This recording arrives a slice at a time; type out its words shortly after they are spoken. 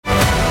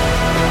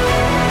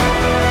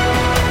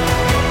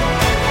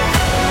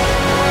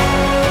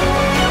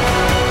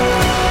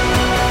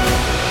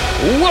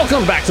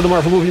Welcome back to the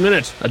Marvel Movie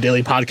Minute, a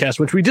daily podcast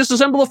which we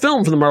disassemble a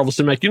film from the Marvel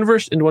Cinematic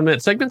Universe into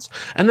 1-minute segments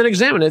and then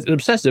examine it in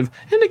obsessive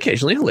and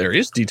occasionally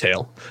hilarious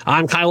detail.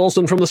 I'm Kyle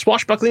Olson from the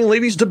Swashbuckling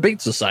Ladies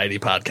Debate Society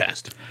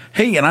podcast.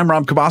 Hey, and I'm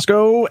Rob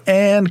Cabasco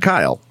and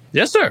Kyle.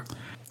 Yes, sir.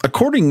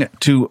 According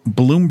to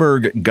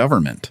Bloomberg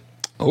Government,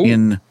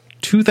 in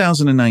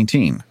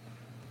 2019,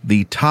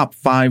 the top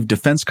 5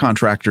 defense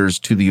contractors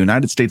to the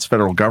United States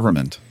federal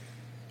government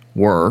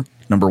were,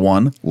 number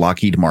 1,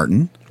 Lockheed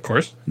Martin. Of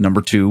course.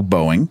 Number 2,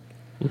 Boeing.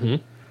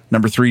 Mm-hmm.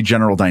 Number 3,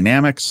 General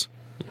Dynamics.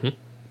 Mm-hmm.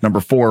 Number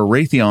 4,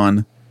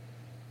 Raytheon.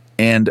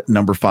 And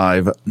number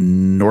 5,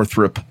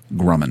 Northrop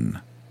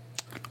Grumman.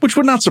 Which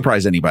would not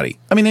surprise anybody.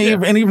 I mean,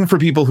 and even for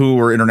people who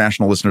are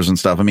international listeners and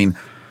stuff, I mean,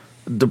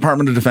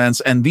 Department of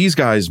Defense, and these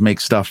guys make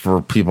stuff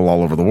for people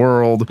all over the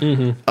world.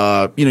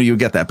 Mm-hmm. You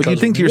get that. But you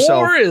think to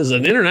yourself, war is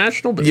an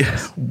international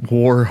business. Yeah,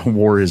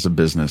 war is a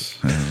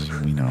business, as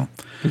we know.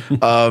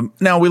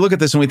 Now we look at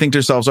this and we think to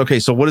ourselves, okay,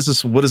 so what does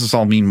this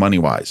all mean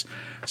money-wise?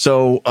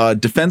 So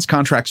defense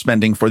contract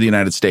spending for the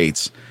United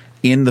States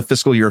in the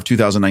fiscal year of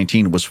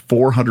 2019 was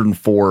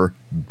 $404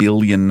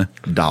 billion.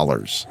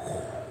 That's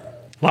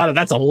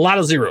a lot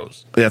of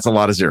zeros. That's a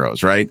lot of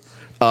zeros, right?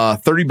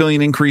 $30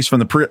 billion increase from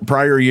the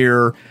prior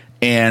year,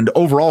 and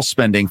overall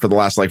spending for the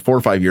last 4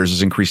 or 5 years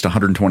has increased to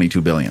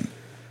 $122 billion.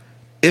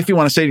 If you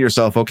want to say to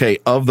yourself, okay,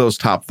 of those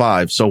top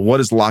 5, so what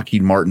is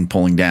Lockheed Martin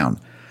pulling down?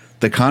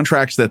 The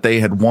contracts that they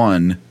had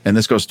won, and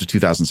this goes to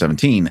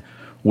 2017,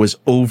 was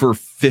over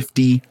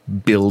 $50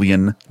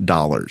 billion.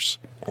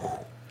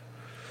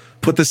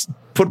 Put a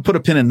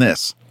pin in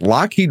this.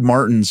 Lockheed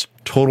Martin's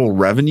total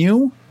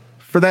revenue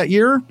for that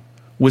year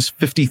was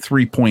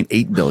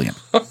 $53.8 billion.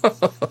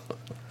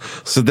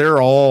 So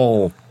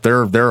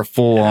they're a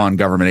full-on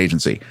government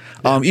agency.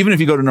 Even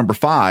if you go to number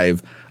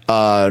 5,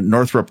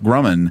 Northrop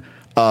Grumman,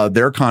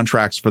 their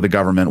contracts for the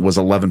government was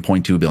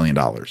 $11.2 billion.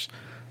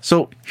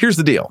 So here's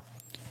the deal.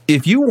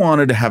 If you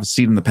wanted to have a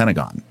seat in the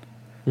Pentagon,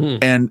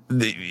 and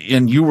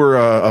you were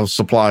a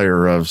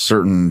supplier of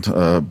certain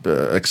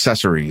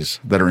accessories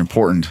that are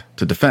important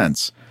to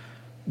defense,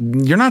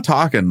 you're not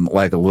talking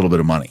like a little bit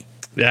of money.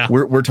 Yeah,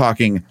 we're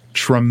talking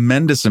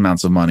tremendous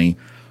amounts of money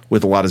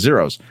with a lot of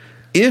zeros.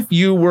 If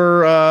you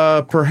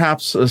were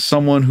perhaps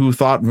someone who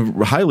thought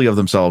highly of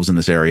themselves in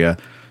this area,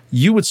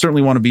 you would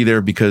certainly want to be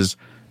there because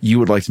you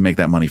would like to make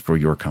that money for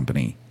your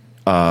company.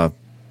 I'm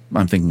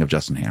thinking of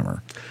Justin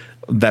Hammer.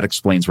 That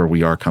explains where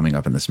we are coming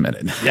up in this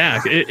minute.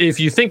 Yeah, if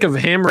you think of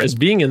Hammer as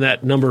being in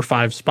that number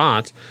 5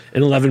 spot,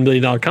 an $11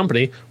 billion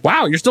company,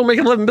 wow, you're still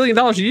making $11 billion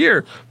a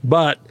year.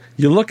 But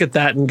you look at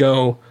that and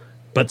go,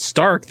 but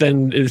Stark,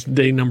 then is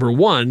day number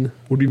 1,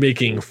 would be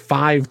making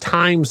 5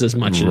 times as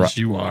much as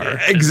you are.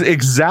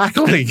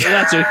 Exactly.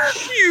 That's a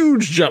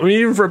huge jump. I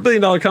mean, even for $1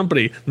 billion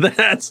company,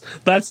 that's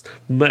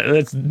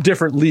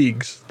different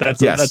leagues.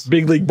 That's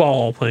big league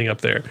ball playing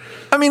up there.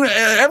 I mean,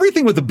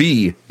 everything with a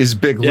B is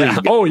big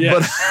league. Oh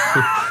yeah.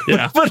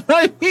 But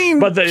I mean,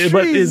 but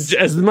is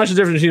as much a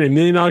difference between $1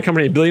 million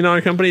company, $1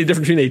 billion company, a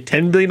difference between a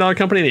 $10 billion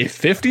company and a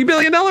 $50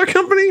 billion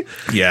company.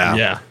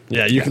 Yeah.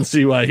 You can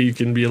see why he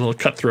can be a little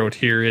cutthroat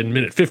here in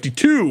minute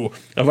 52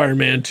 of Iron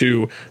Man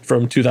 2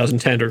 from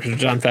 2010, directed by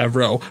Jon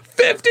Favreau.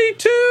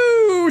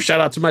 52!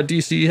 Shout out to my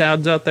DC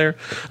hounds out there.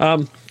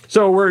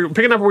 So we're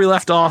picking up where we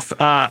left off,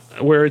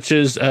 where it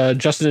is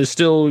Justin is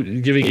still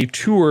giving a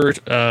tour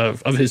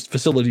of his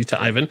facility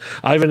to Ivan.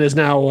 Ivan is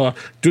now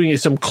doing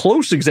some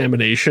close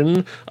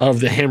examination of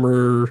the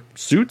Hammer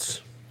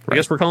suits, I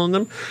guess we're calling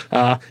them.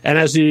 And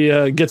as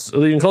he gets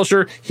even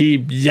closer, he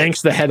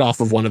yanks the head off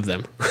of one of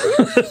them,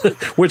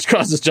 which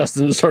causes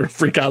Justin to sort of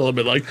freak out a little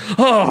bit, like,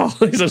 oh,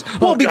 he says,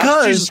 "Well, because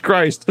God, Jesus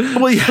Christ."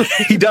 Well,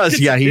 he does,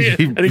 yeah.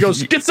 And he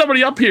goes, "Get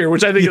somebody up here,"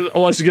 which I think is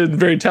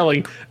very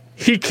telling.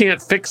 He can't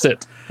fix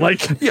it.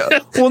 Because he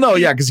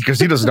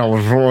doesn't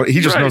know. He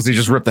just knows he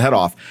just ripped the head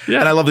off.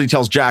 Yeah. And I love that he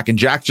tells Jack, and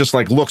Jack just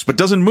looks, but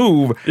doesn't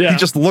move. Yeah. He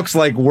just looks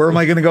like, where am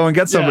I going to go and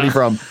get somebody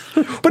from?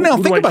 But now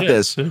think about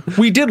this.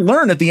 We did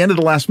learn at the end of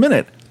the last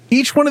minute,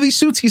 each one of these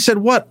suits, he said,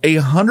 what,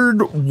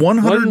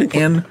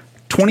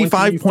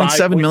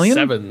 125.7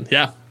 million?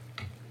 Yeah.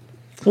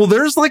 Well,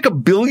 there's like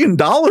 $1 billion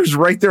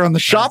right there on the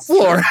shop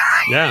floor.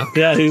 Yeah.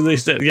 They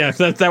said,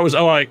 that was,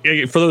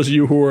 for those of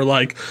you who were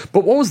like,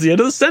 but what was the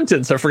end of the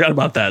sentence? I forgot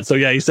about that. So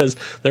yeah, he says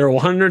there are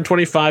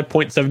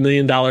 $125.7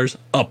 million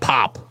a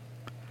pop.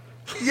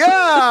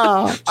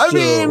 Yeah.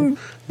 Then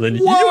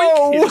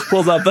he just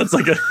pulls out, that's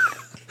like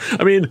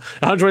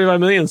 $125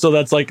 million. So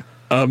that's like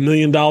 $1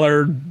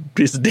 million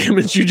piece of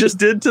damage you just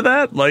did to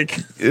that, like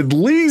at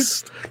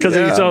least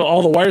because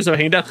all the wires are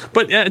hanging down.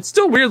 But yeah, it's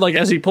still weird. Like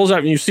as he pulls out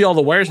and you see all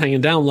the wires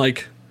hanging down,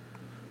 like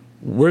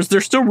where's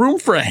there still room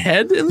for a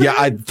head in there? Yeah,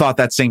 I thought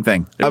that same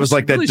thing. I was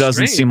like, really that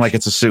doesn't seem like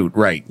it's a suit,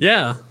 right?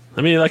 Yeah,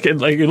 I mean, like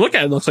you look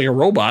at it, it looks like a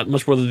robot,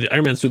 much more than the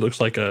Iron Man suit looks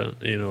like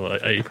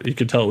you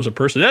could tell it was a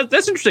person.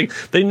 That's interesting.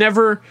 They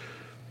never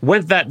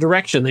went that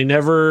direction. They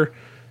never,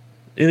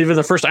 even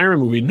the first Iron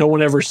Man movie, no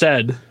one ever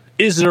said,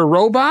 "Is it a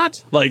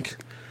robot?" Like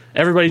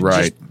everybody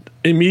just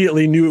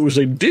immediately knew it was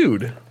a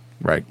dude.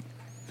 Right.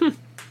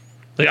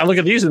 Like I look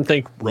at these and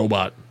think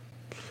robot.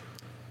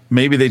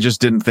 maybe they just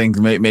didn't think.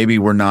 Maybe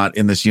we're not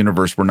in this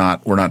universe. We're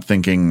not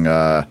thinking.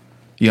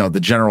 The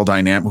General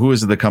Dynamics. Who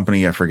is the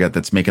company? I forget.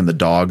 That's making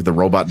the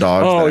robot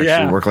dogs that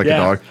actually work like a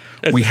dog.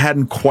 We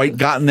hadn't quite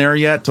gotten there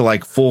yet to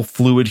like full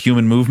fluid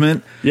human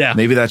movement. Yeah,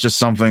 maybe that's just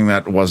something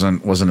that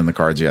wasn't in the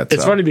cards yet.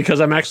 It's funny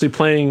because I'm actually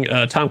playing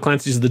Tom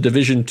Clancy's The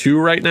Division 2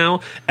 right now,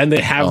 and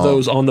they have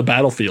those on the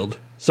battlefield.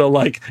 So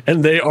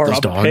and they are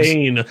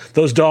pain.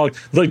 Those dogs,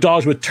 like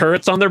dogs with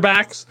turrets on their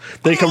backs,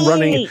 they come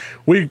running.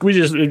 We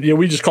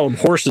just call them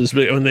horses,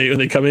 but when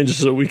they come in, just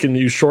so we can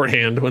use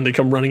shorthand when they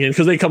come running in,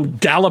 because they come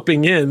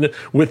galloping in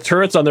with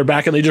turrets on their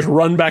back, and they just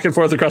run back and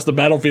forth across the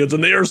battlefields,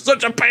 and they are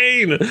such a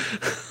pain.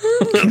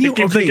 I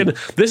keep thinking,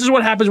 this is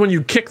what happens when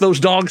you kick those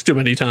dogs too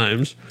many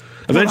times.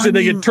 Eventually,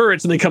 they get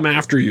turrets and they come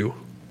after you.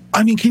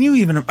 I mean, can you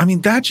even? I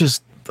mean, that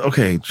just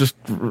okay. Just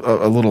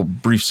a little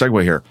brief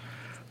segue here.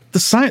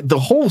 The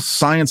whole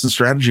science and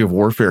strategy of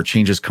warfare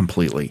changes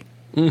completely.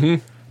 Mm-hmm.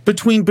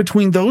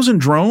 Between those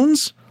and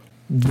drones,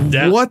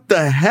 what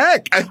the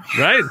heck?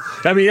 Right?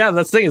 I mean,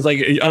 that's the thing. It's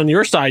like on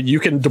your side,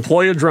 you can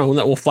deploy a drone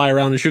that will fly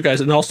around and shoot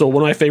guys. And also,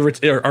 one of my favorites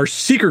are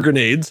seeker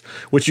grenades,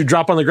 which you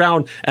drop on the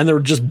ground and they're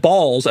just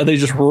balls, and they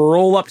just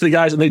roll up to the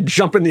guys and they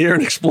jump in the air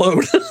and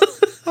explode.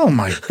 Oh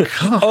my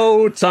god!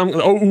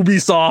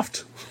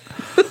 Ubisoft.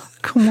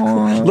 Come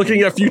on.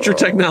 Looking at future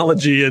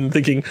technology and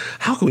thinking,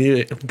 how can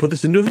we put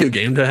this into a video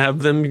game to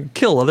have them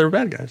kill other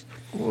bad guys?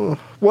 Well,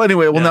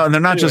 anyway, no,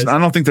 they're not just. I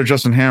don't think they're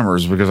just in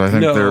hammers, because I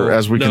think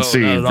as we can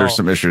see, there's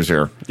some issues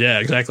here. Yeah,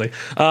 exactly.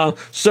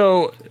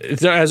 So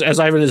as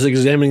Ivan is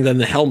examining then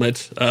the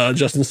helmet,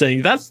 Justin's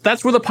saying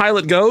that's where the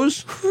pilot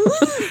goes.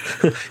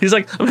 He's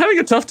like, I'm having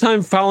a tough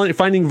time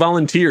finding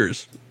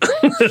volunteers.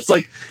 It's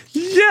like,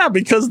 yeah,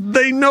 because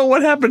they know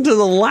what happened to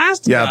the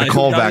last guy. Yeah, the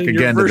callback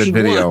again to the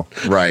video.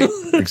 Right,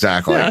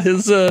 exactly. Yeah,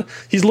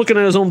 he's looking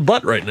at his own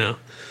butt right now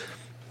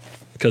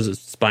because his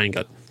spine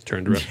got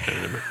turned around.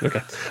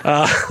 Okay.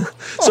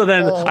 So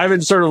then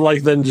Ivan sort of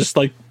like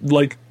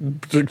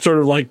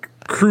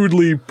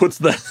crudely puts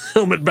the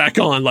helmet back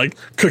on, like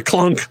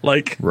clunk,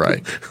 like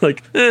right,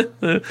 like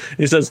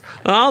he says,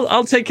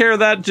 "I'll take care of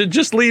that.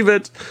 Just leave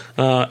it."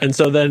 And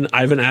so then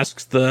Ivan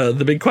asks the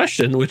big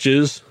question, which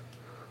is,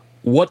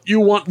 what you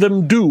want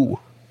them do?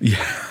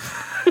 Yeah,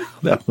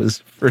 that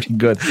was pretty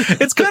good.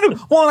 It's kind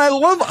of, well, and I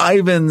love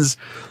Ivan's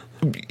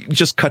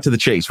just cut to the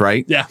chase,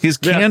 right? Yeah. His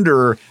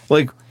candor,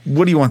 like,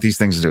 what do you want these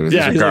things to do?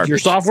 Yeah, he's like, your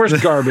software's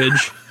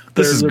garbage.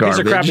 This is garbage. Piece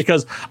of crap,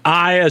 because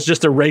I, as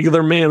just a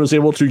regular man, was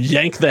able to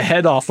yank the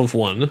head off of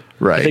one.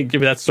 Right. I think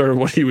maybe that's sort of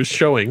what he was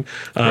showing,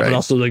 but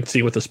also like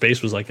see what the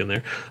space was like in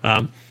there.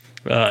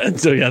 And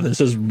so this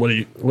is what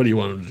do you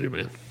want him to do,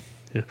 man?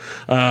 Yeah.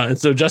 And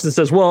so Justin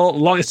says,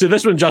 well, so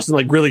this one, Justin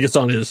like really gets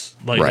on his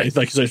he's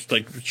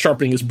like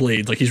sharpening his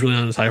blades, like he's really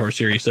on his high horse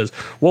here. He says,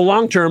 well,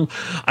 long term,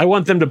 I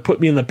want them to put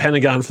me in the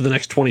Pentagon for the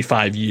next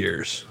 25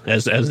 years.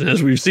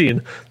 As we've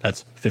seen,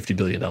 that's $50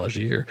 billion a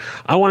year.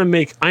 I want to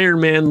make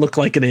Iron Man look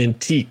like an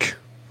antique.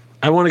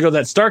 I want to go to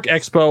that Stark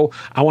Expo.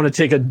 I want to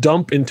take a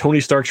dump in Tony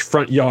Stark's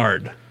front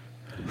yard.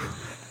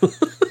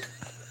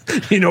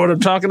 You know what I'm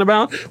talking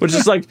about? Which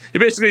is like,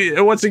 basically,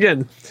 once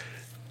again,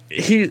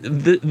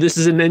 this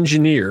is an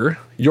engineer.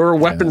 You're a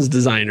weapons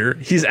designer.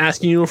 He's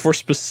asking you for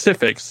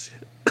specifics,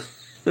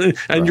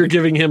 and you're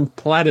giving him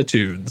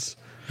platitudes.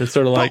 It's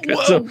sort of like,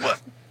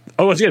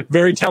 once again,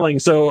 very telling.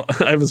 So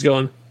I was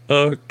going,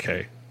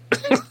 okay.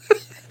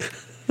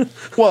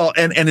 Well,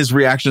 and his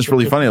reaction is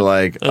really funny.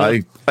 Like,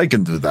 I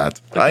can do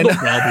that. I know.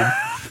 Problem.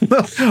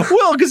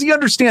 Well, because he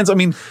understands. I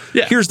mean,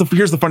 here's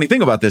the funny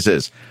thing about this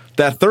is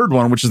that third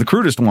one, which is the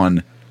crudest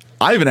one,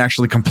 Ivan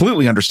actually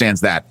completely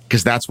understands that,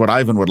 because that's what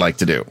Ivan would like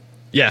to do.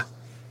 Yeah.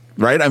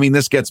 Right? I mean,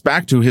 this gets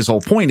back to his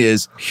whole point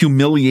is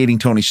humiliating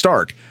Tony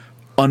Stark,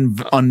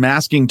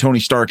 unmasking Tony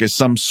Stark as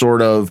some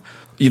sort of,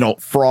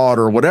 fraud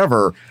or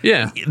whatever.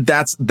 Yeah.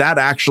 That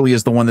actually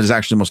is the one that is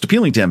actually most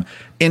appealing to him.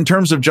 In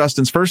terms of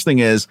Justin's first thing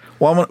is,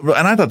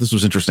 and I thought this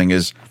was interesting,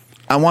 is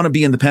I want to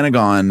be in the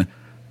Pentagon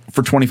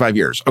for 25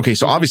 years. Okay,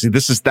 so obviously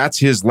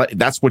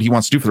that's what he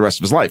wants to do for the rest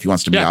of his life. He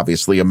wants to be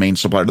obviously a main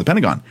supplier to the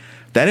Pentagon.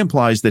 That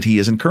implies that he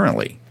isn't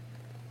currently.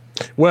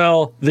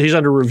 Well, he's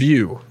under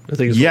review, I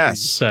think is what he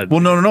said.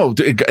 Well, no.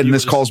 And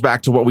this calls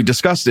back to what we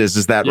discussed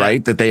is that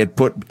right? That they had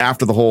put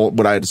after the whole,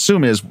 what I'd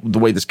assume is the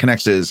way this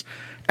connects is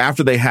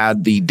after they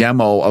had the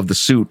demo of the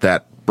suit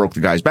that broke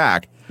the guy's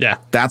back. Yeah.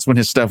 That's when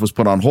his stuff was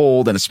put on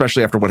hold. And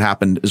especially after what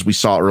happened, as we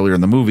saw earlier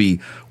in the movie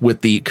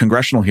with the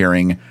congressional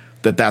hearing,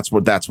 that's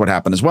what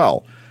happened as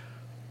well.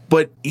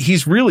 But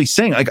he's really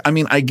saying, like, I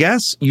mean, I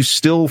guess you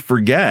still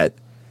forget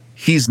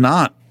he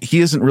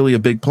isn't really a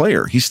big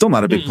player. He's still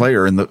not a big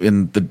player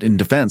in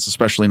defense,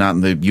 especially not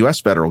in the U.S.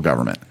 federal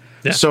government.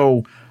 Yeah.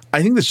 So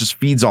I think this just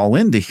feeds all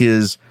into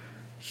his.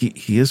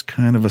 He is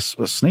kind of a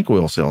snake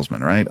oil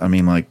salesman, right? I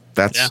mean, like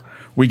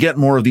we get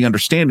more of the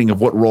understanding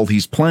of what role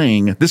he's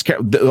playing.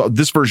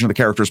 This version of the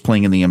character is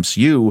playing in the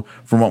MCU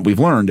from what we've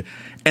learned,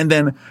 and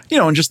then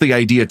and just the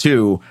idea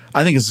too.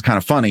 I think this is kind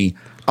of funny.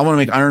 I want to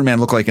make Iron Man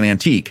look like an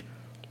antique.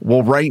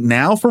 Well, right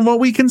now, from what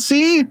we can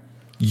see,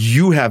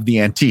 you have the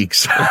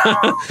antiques.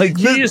 Like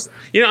he's,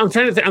 I was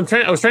trying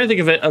to think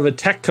of a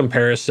tech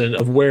comparison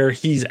of where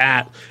he's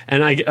at,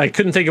 and I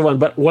couldn't think of one.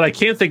 But what I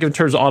can think of in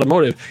terms of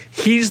automotive,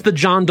 he's the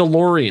John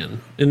DeLorean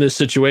in this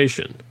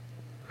situation.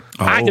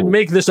 I can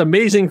make this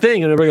amazing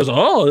thing, and everybody goes,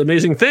 "Oh,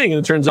 amazing thing!" And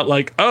it turns out,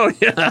 like, oh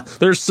yeah,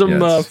 there's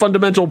some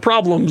fundamental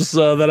problems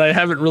that I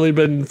haven't really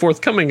been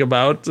forthcoming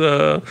about,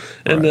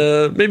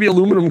 and maybe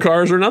aluminum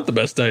cars are not the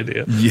best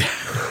idea. Yeah,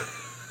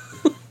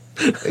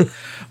 it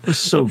was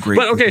so great.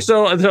 But okay,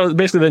 so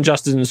basically, then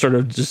Justin sort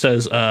of just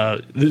says,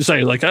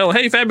 saying like, "Oh,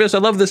 hey, Fabius, I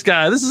love this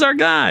guy. This is our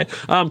guy."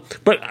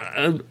 But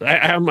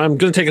I'm going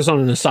to take us on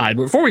an aside.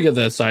 But before we get to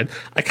that aside,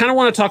 I kind of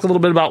want to talk a little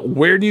bit about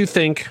where do you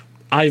think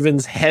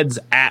Ivan's head's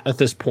at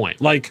this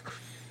point. Like,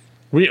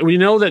 we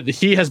know that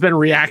he has been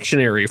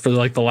reactionary for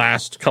like the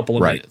last couple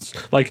of minutes.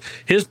 Like,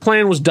 his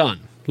plan was done.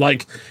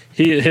 Like,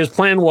 his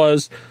plan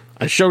was,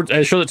 I showed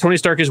that Tony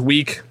Stark is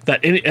weak,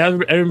 that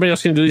everybody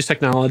else can do this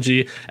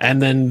technology, and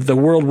then the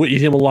world will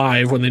eat him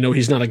alive when they know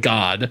he's not a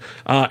god.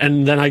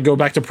 And then I go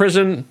back to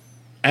prison,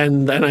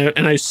 and then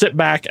I sit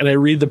back and I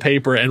read the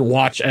paper and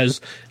watch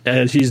as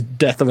he's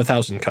death of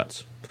 1,000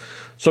 cuts.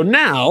 So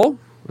now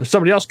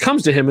somebody else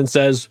comes to him and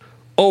says,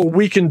 "Oh,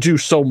 we can do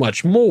so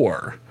much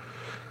more."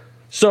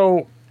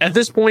 So at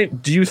this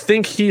point, do you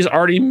think he's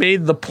already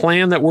made the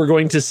plan that we're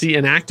going to see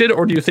enacted,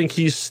 or do you think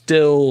he's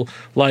still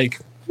like,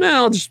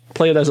 I'll just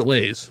play it as it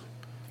lays?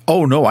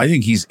 Oh no, I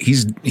think he's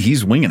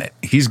winging it.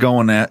 He's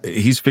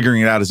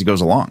figuring it out as he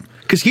goes along.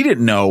 Because he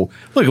didn't know.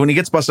 Look, when he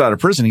gets busted out of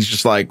prison, he's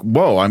just like,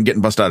 "Whoa, I'm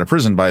getting busted out of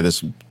prison by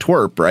this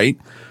twerp, right?"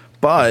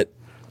 But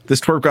this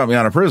twerp got me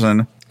out of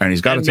prison, and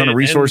he's got a ton of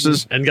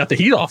resources and got the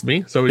heat off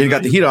me. So he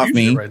got the heat off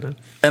me,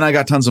 and I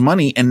got tons of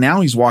money. And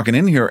now he's walking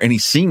in here and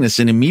he's seeing this,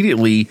 and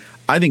immediately,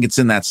 I think it's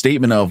in that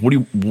statement of, what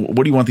do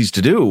you want these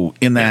to do?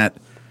 In that,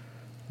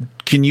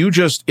 can you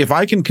just, if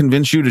I can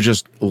convince you to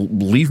just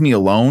leave me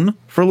alone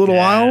for a little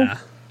while,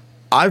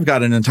 I've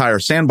got an entire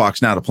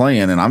sandbox now to play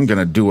in, and I'm going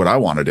to do what I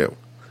want to do.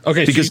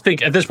 Okay, because, so you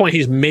think at this point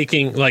he's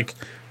making, like,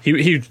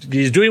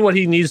 he's doing what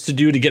he needs to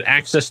do to get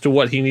access to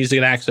what he needs to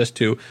get access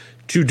to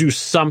do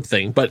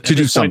something, but to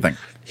do something.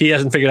 He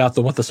hasn't figured out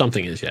what the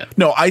something is yet.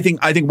 No, I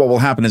think what will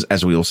happen is,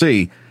 as we will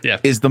see,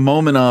 is the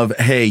moment of,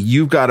 hey,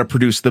 you've got to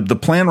produce the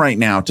plan right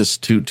now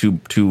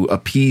to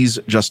appease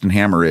Justin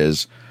Hammer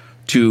is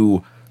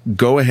to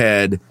go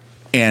ahead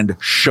and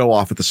show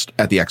off at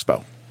the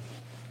expo.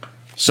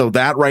 So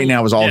that right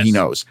now is all he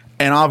knows.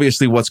 And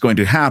obviously what's going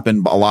to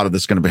happen, a lot of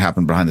this is going to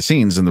happen behind the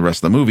scenes in the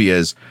rest of the movie,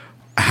 is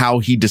how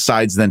he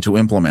decides then to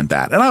implement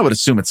that. And I would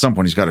assume at some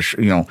point he's got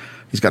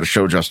to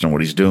show Justin what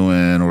he's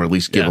doing, or at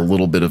least give a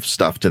little bit of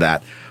stuff to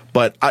that.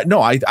 But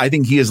I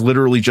think he is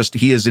literally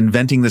he is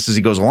inventing this as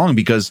he goes along,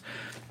 because,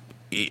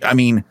 I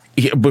mean,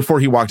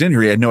 before he walked in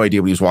here, he had no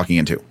idea what he was walking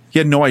into. He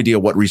had no idea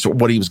what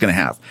he was going to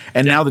have.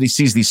 And now that he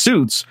sees these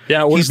suits,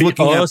 he's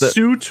looking at the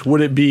suit.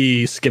 Would it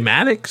be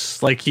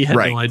schematics? Like, he had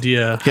no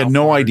idea. He had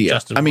no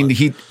idea. I mean,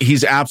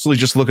 he's absolutely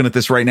just looking at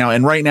this right now.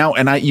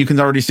 And you can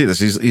already see this.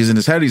 He's in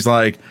his head. He's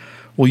like,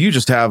 well, you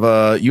just have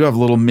a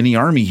little mini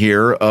army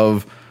here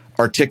of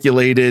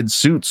articulated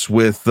suits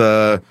with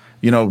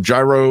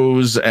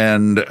gyros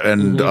and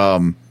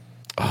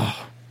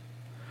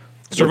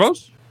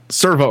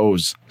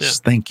servos. Yeah.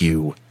 Thank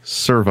you.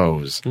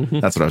 Servos. Mm-hmm.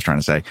 That's what I was trying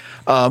to say.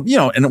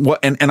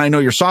 And I know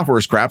your software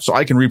is crap, so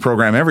I can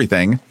reprogram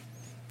everything.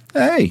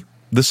 Hey,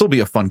 this will be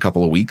a fun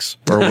couple of weeks,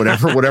 or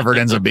whatever it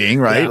ends up being,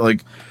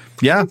 right?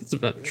 It's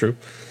about true.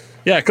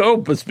 Yeah,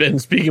 and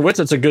speaking of which,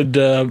 that's a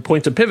good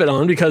point to pivot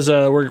on, because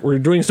we're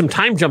doing some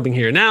time jumping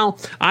here. Now,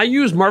 I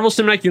use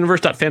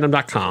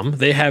MarvelCinematicUniverse.fandom.com.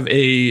 They have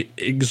a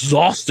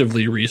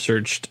exhaustively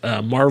researched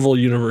Marvel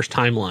Universe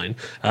timeline.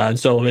 And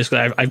so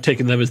basically, I've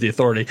taken them as the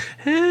authority.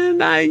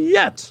 And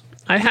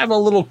I have a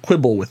little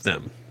quibble with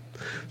them.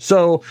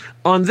 So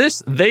on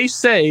this, they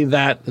say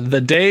that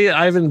the day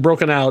Ivan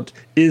broken out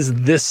is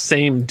this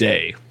same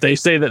day. They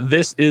say that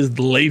this is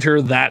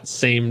later that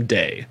same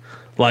day.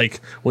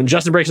 Like, when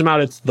Justin breaks him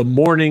out, it's the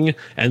morning,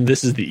 and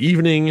this is the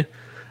evening.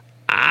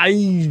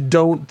 I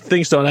don't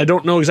think so, and I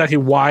don't know exactly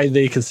why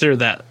they consider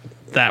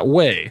that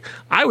way.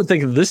 I would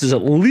think that this is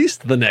at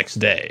least the next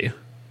day,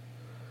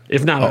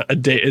 if not a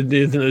day,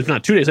 if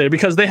not 2 days later,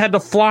 because they had to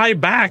fly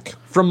back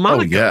from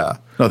Monaco. Oh yeah,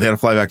 no, they had to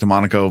fly back to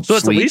Monaco. So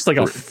it's at least like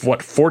a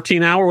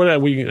 14-hour.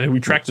 What we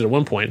tracked it at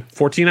one point,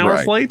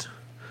 14-hour flight.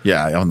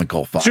 Yeah, on the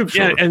Gulf.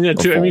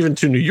 Even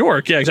to New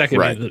York. Yeah, exactly.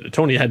 Right. I mean,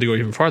 Tony had to go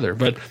even farther,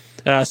 but.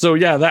 I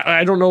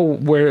don't know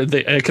where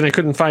I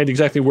couldn't find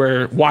exactly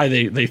why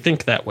they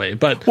think that way,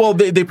 but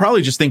they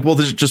probably just think, this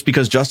is just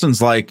because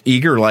Justin's like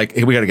eager, like,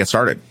 hey, we got to get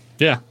started.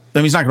 Yeah, I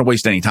mean, he's not going to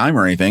waste any time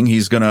or anything.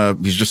 He's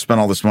just spent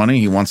all this money.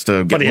 He wants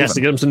to, but he has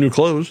to get him some new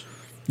clothes.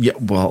 Yeah,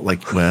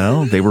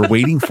 they were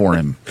waiting for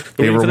him.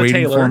 They were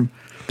waiting for him.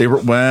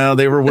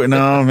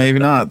 No, maybe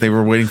not. They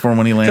were waiting for him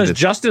when he landed. Because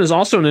Justin is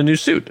also in a new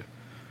suit.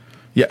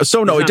 Yeah,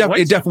 so no, it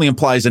definitely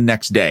implies a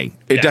next day.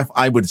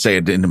 I would say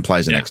it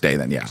implies a next day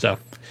then. Yeah. So.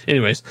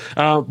 anyways,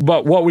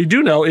 but what we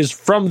do know is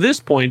from this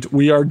point,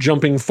 we are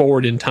jumping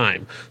forward in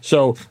time.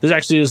 So this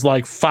actually is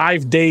like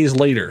 5 days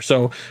later.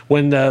 So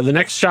when the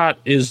next shot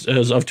is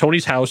of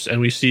Tony's house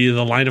and we see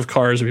the line of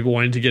cars of people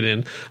wanting to get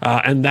in,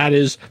 and that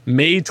is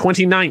May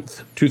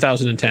 29th,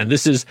 2010.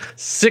 This is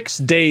 6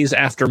 days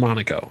after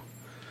Monaco.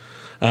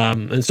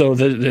 And so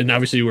then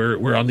obviously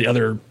we're on the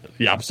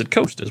opposite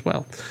coast as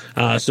well.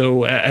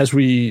 So as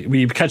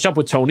we catch up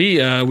with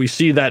Tony, we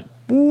see that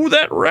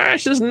that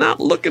rash is not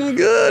looking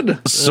good.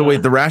 So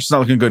wait, the rash is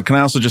not looking good. Can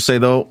I also just say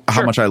though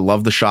how much I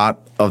love the shot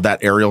of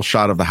that aerial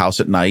shot of the house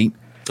at night?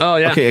 Oh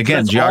yeah. Okay,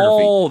 again,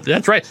 geography.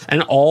 That's right,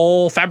 and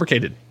all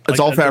fabricated. It's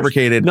all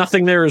fabricated.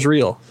 Nothing there is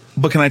real.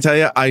 But can I tell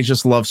you, I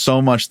just love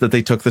so much that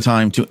they took the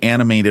time to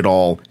animate it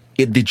all.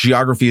 The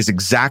geography is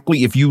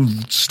exactly, if you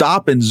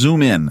stop and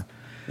zoom in,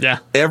 yeah,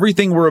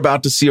 everything we're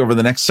about to see over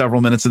the next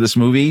several minutes of this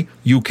movie,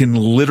 you can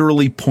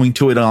literally point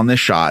to it on this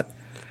shot.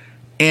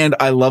 And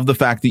I love the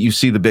fact that you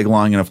see the big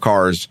line of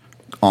cars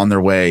on their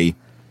way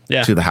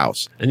to the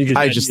house. And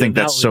I just think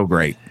that's so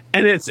great.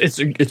 And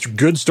it's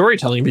good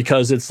storytelling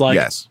because it's like,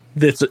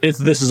 this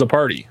is a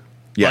party.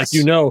 Yes.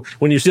 Like,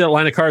 when you see that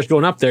line of cars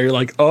going up there, you're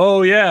like,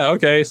 oh yeah,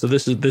 okay, so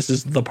this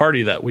is the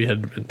party that we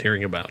had been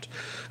hearing about.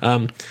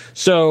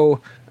 So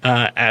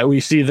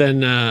we see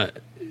then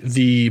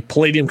the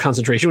palladium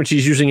concentration, which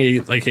he's using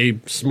a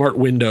smart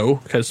window,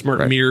 kind of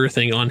smart mirror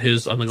thing on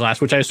the glass,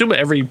 which I assume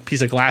every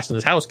piece of glass in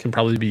his house can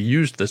probably be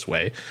used this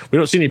way. We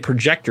don't see any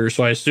projectors,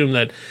 so I assume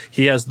that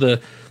he has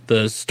the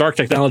Stark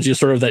technology is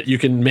sort of that you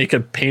can make a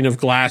pane of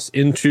glass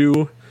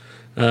into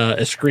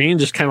a screen,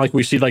 just kind of like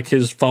we see like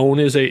his phone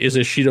is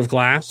a sheet of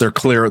glass. They're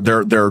clear.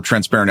 They're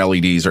transparent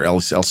LEDs or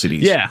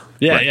LCDs. Yeah.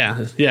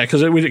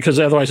 Because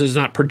otherwise it's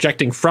not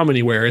projecting from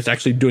anywhere. It's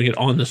actually doing it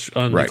on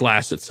the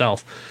glass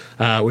itself,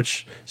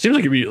 which seems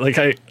like it'd be like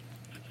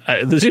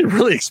this seems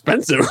really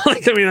expensive.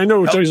 Like, I mean, I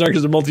know Tony Stark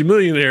is a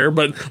multimillionaire,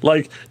 but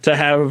like to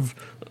have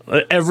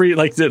every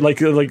like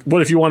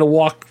what if you want to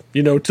walk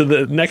to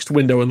the next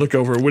window and look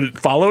over, would it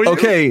follow you?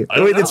 Okay,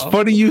 wait, it's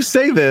funny you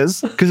say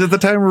this because at the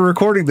time we're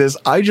recording this,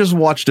 I just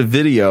watched a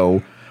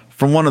video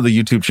from one of the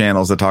YouTube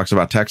channels that talks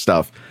about tech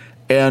stuff,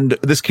 and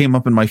this came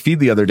up in my feed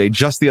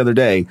just the other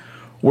day,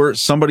 where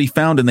somebody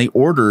found and they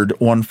ordered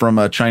one from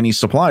a Chinese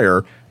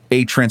supplier,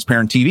 a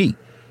transparent TV.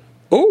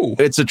 Oh,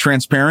 it's a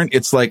transparent.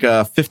 It's like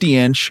a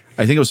 50-inch.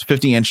 I think it was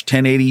 50-inch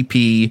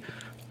 1080p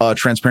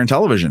transparent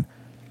television.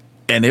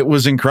 And it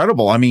was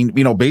incredible. I mean,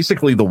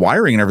 basically the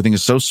wiring and everything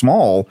is so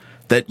small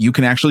that you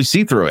can actually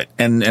see through it.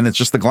 And it's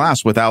just the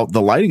glass without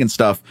the lighting and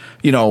stuff.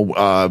 It's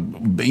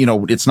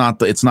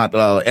not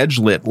edge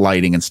lit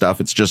lighting and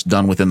stuff. It's just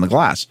done within the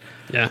glass.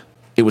 Yeah.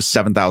 It was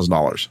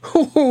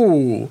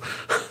 $7,000.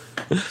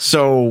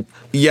 So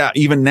yeah,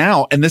 even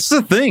now, and this is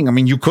a thing. I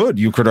mean, you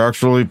could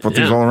actually put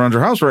these all around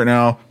your house right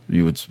now.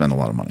 You would spend a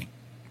lot of money.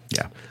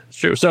 Yeah.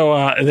 True.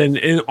 So then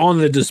on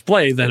the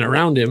display then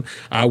around him,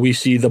 we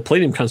see the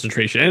palladium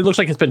concentration. And it looks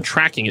like it's been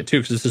tracking it too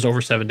because this is over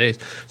 7 days.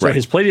 So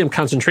his palladium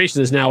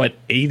concentration is now at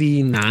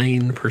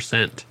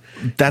 89%.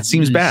 That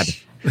seems bad.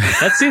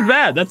 That seems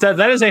bad.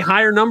 That is a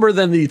higher number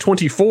than the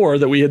 24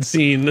 that we had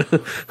seen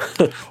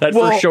that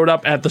first showed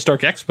up at the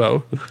Stark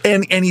Expo.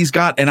 And he's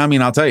got, and I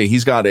mean, I'll tell you,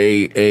 he's got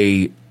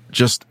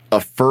just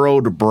a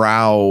furrowed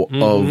brow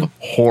of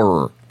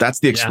horror. That's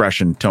the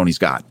expression Tony's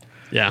got.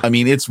 Yeah. I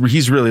mean,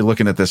 he's really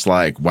looking at this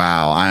like,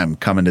 wow, I'm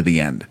coming to the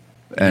end.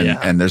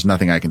 And there's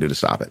nothing I can do to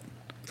stop it.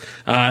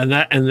 And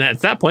at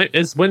that point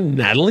is when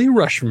Natalie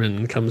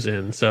Rushman comes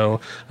in.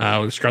 So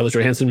Scarlett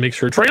Johansson makes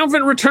her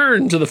triumphant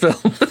return to the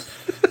film.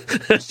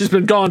 She's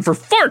been gone for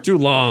far too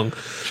long.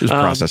 She was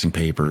processing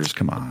papers.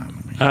 Come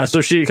on. So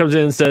she comes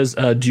in and says,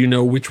 do you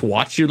know which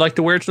watch you'd like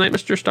to wear tonight,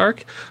 Mr.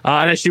 Stark?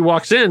 And as she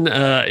walks in,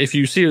 if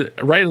you see it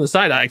right on the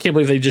side, I can't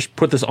believe they just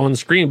put this on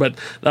screen, but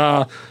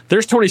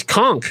there's Tony's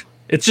conch.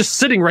 It's just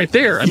sitting right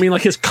there. I mean,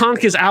 like his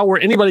conch is out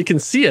where anybody can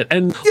see it.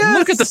 And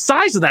look at the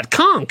size of that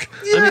conch.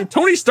 Yes. I mean,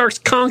 Tony Stark's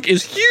conch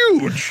is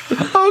huge.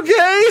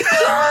 Okay.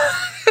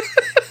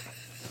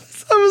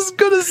 I was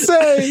going to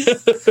say.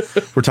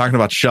 We're talking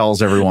about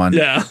shells, everyone.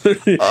 Yeah.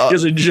 He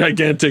has a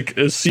gigantic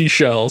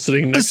seashell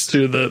sitting next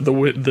to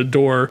the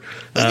door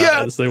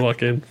as they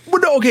walk in.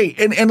 But okay,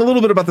 and a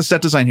little bit about the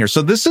set design here.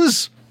 So this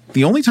is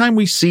the only time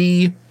we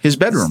see his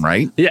bedroom,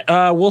 right?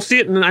 Yeah, we'll see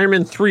it in Iron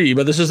Man 3,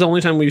 but this is the only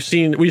time we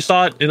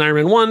saw it in Iron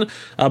Man 1,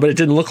 but it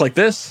didn't look like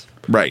this.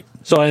 Right.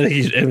 So I think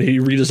he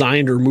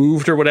redesigned or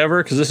moved or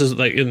whatever, because this is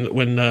like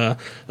when the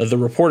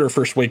reporter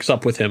first wakes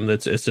up with him.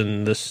 It's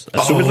in this.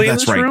 Assumedly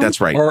that's in this right. room,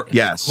 That's right. Or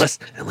yes.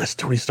 Unless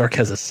Tony Stark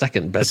has a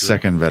second bedroom. A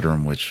second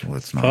bedroom, which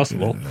let's not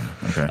possible.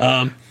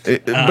 Okay.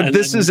 But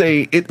this is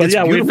it's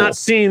beautiful. We've not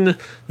seen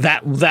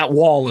that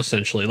wall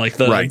essentially, like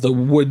the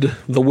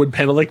wood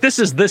panel. Like this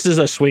is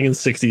a swinging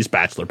 60s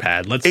bachelor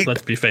pad.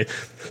 Let's be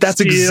faithful.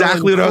 That's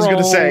exactly what I was going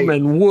to say.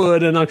 And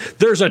wood and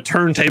there's a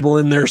turntable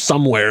in there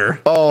somewhere.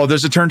 Oh,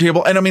 there's a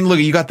turntable, and I mean, look,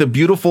 you got the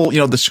beautiful,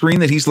 the screen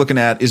that he's looking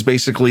at is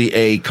basically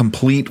a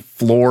complete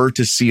floor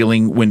to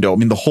ceiling window. I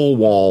mean, the whole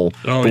wall,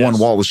 one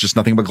wall is just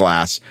nothing but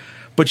glass.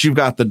 but you've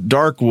got the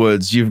dark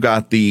woods, you've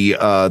got the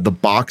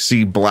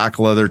boxy black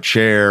leather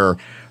chair,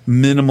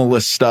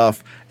 minimalist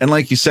stuff. And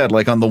like you said,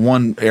 like on the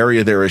one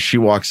area there as she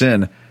walks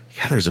in,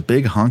 yeah, there's a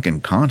big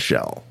honking conch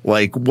shell.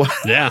 Like what?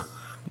 Yeah.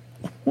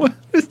 What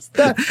is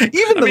that?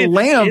 Even the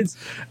lamp.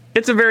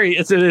 It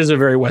is a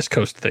very West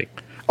Coast thing.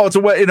 Oh,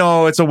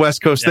 it's a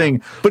West Coast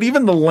thing. But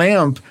even the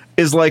lamp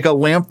is like a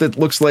lamp that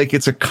looks like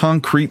it's a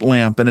concrete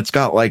lamp, and it's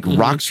got like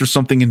rocks or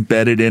something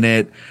embedded in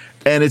it,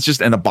 and it's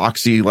just and a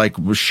boxy like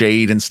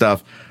shade and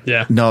stuff.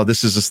 Yeah. No,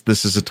 this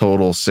is a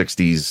total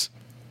 60s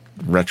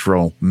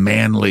retro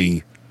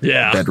manly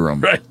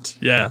bedroom. Right.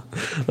 Yeah.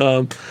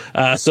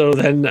 So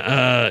then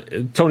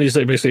Tony's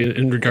basically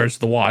in regards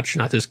to the watch,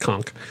 not his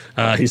conch.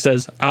 He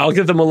says, "I'll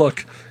give them a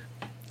look.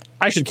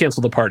 I should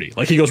cancel the party."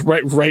 Like he goes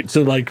right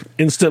to like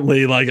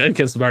instantly like I'd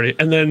cancel the party,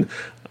 and then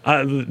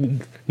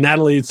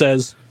Natalie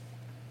says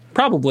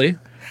probably,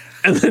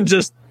 and then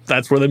just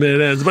that's where the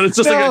minute ends. But it's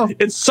just like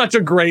it's such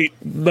a great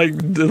like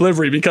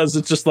delivery because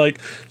it's just like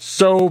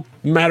so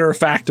matter of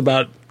fact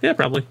about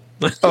probably.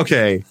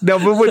 Okay, no,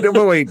 but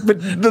wait.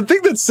 But the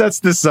thing that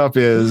sets this up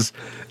is,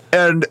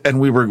 and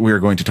we were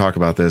going to talk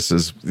about this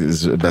as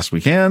best we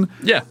can.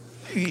 Yeah.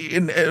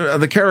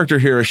 The character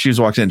here, as she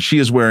walks in, she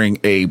is wearing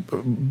a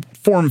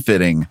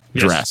form-fitting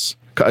dress,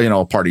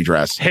 a party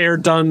dress. Hair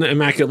done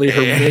immaculately.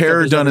 Her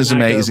hair done is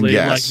amazing.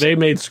 Yes, like they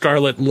made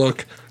Scarlett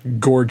look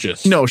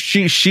gorgeous. No,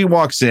 she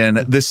walks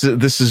in. This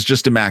is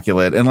just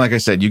immaculate, and like I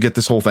said, you get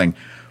this whole thing.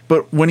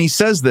 But when he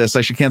says this,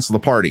 I should cancel the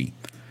party.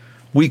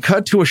 We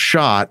cut to a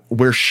shot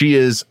where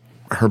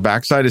her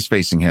backside is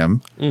facing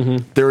him. Mm-hmm.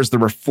 There is the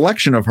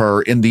reflection of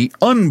her in the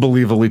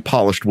unbelievably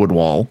polished wood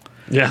wall.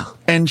 Yeah.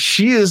 And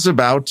she is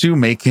about to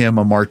make him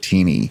a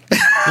martini.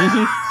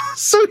 Mm-hmm.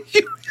 So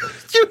you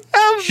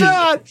have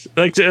that.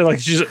 Like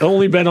she's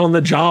only been on the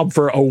job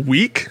for a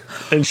week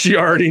and she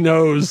already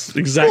knows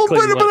exactly.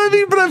 Well, but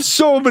I have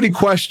so many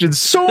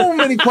questions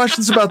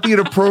about the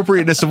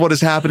inappropriateness of what is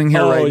happening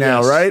here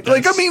now, right? Yes.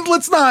 Like, I mean,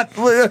 let's not,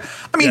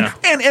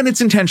 and it's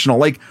intentional.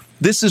 Like,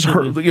 this is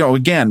her,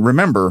 again,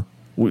 remember,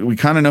 we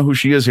kind of know who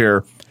she is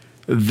here.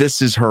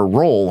 This is her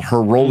role.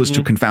 Her role is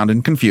to confound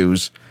and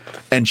confuse.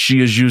 And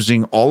she is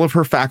using all of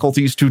her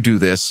faculties to do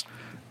this,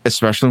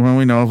 especially when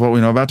we know what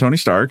we know about Tony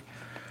Stark.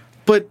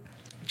 But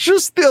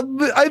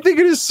I think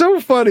it is so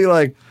funny.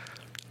 Like,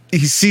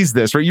 he sees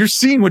this, right? You're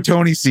seeing what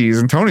Tony sees,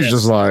 and Tony's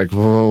just like,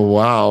 "Oh,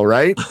 wow,"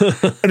 right?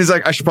 And he's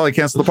like, "I should probably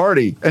cancel the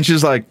party." And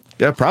she's like,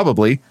 "Yeah,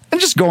 probably."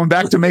 And just going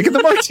back to making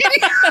the martini.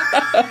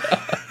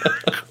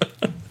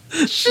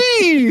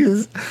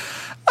 Jeez.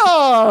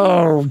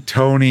 Oh,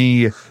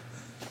 Tony,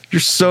 you're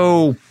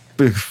so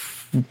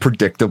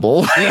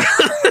predictable.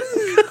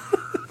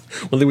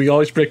 Well, we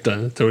always predict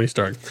on Tony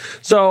Stark.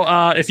 So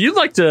if you'd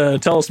like to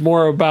tell us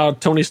more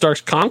about Tony Stark's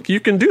conch, you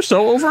can do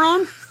so over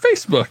on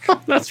Facebook.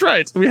 That's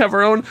right. We have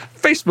our own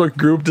Facebook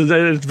group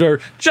for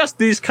just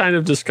these kind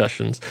of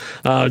discussions.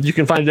 You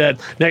can find it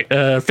at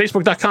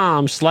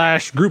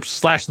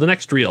facebook.com/groups/The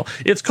Next Reel.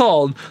 It's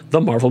called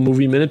the Marvel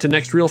Movie Minute and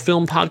Next Reel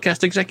Film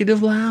Podcast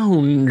Executive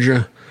Lounge.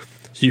 So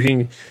you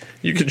can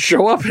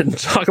show up and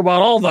talk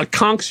about all the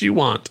conchs you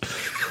want.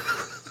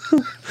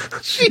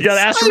 Jeez, you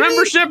gotta ask for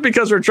membership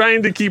because we're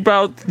trying to keep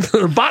out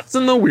the bots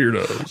and the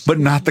weirdos. But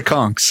not the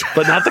conchs.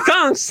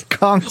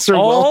 Conchs are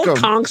all welcome. All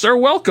conchs are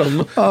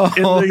welcome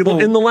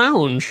in the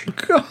lounge.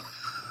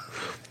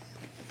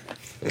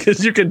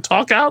 Because you can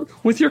talk out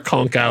with your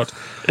conch out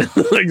in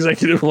the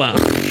executive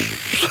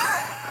lounge.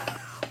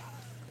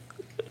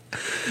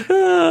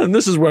 And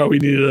this is where we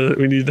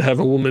need to have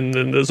a woman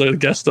and as a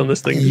guest on this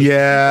thing.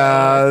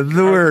 Yeah,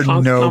 we're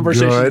no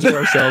conversations good. To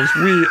ourselves.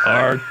 We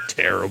are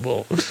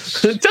terrible.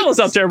 Tell us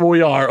how terrible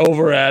we are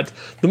over at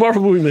the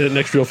Marvel Movie Minute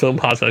Next Reel Film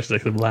Podcast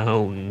Executive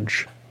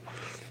Lounge,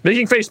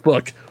 making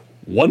Facebook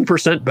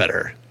 1%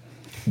 better.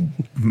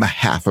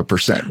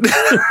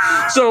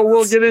 0.5%. So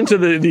we'll get into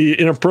the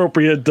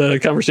inappropriate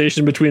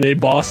conversation between a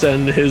boss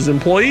and his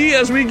employee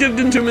as we get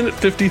into minute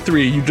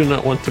 53. You do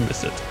not want to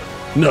miss it.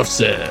 Enough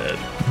said.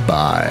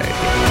 Bye.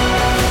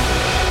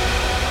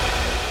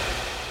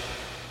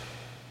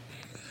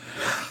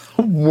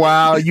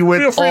 Wow, you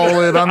went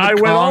all in on the conch.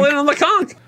 I went all in on the conch.